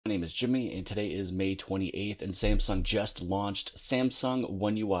name is Jimmy, and today is May 28th, and Samsung just launched Samsung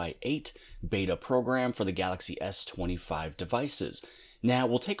One UI 8 beta program for the Galaxy S25 devices. Now,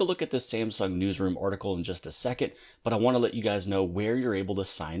 we'll take a look at this Samsung Newsroom article in just a second, but I want to let you guys know where you're able to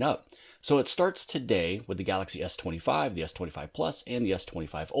sign up. So it starts today with the Galaxy S25, the S25 Plus, and the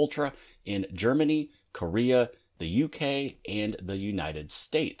S25 Ultra in Germany, Korea, the UK, and the United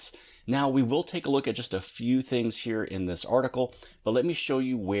States. Now, we will take a look at just a few things here in this article, but let me show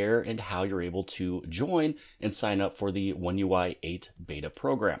you where and how you're able to join and sign up for the One UI 8 beta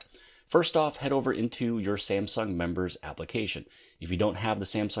program. First off, head over into your Samsung Members application. If you don't have the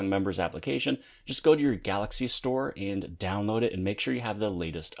Samsung Members application, just go to your Galaxy Store and download it and make sure you have the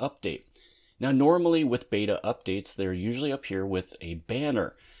latest update. Now, normally with beta updates, they're usually up here with a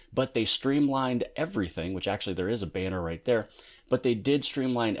banner, but they streamlined everything, which actually there is a banner right there, but they did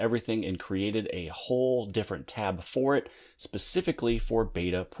streamline everything and created a whole different tab for it, specifically for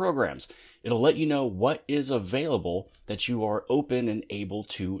beta programs. It'll let you know what is available that you are open and able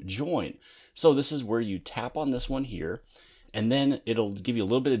to join. So this is where you tap on this one here, and then it'll give you a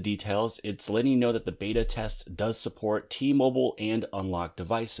little bit of details. It's letting you know that the beta test does support T-Mobile and unlocked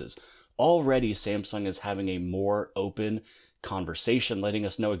devices. Already, Samsung is having a more open conversation, letting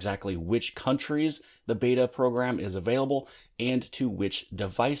us know exactly which countries the beta program is available and to which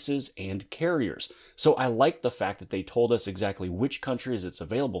devices and carriers. So I like the fact that they told us exactly which countries it's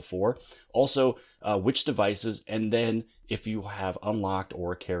available for, also which devices, and then if you have unlocked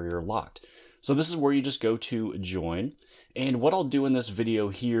or carrier locked. So this is where you just go to join. And what I'll do in this video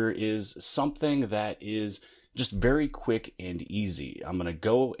here is something that is just very quick and easy. I'm going to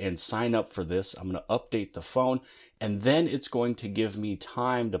go and sign up for this. I'm going to update the phone, and then it's going to give me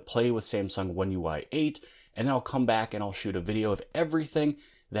time to play with Samsung One UI 8, and then I'll come back and I'll shoot a video of everything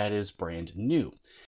that is brand new.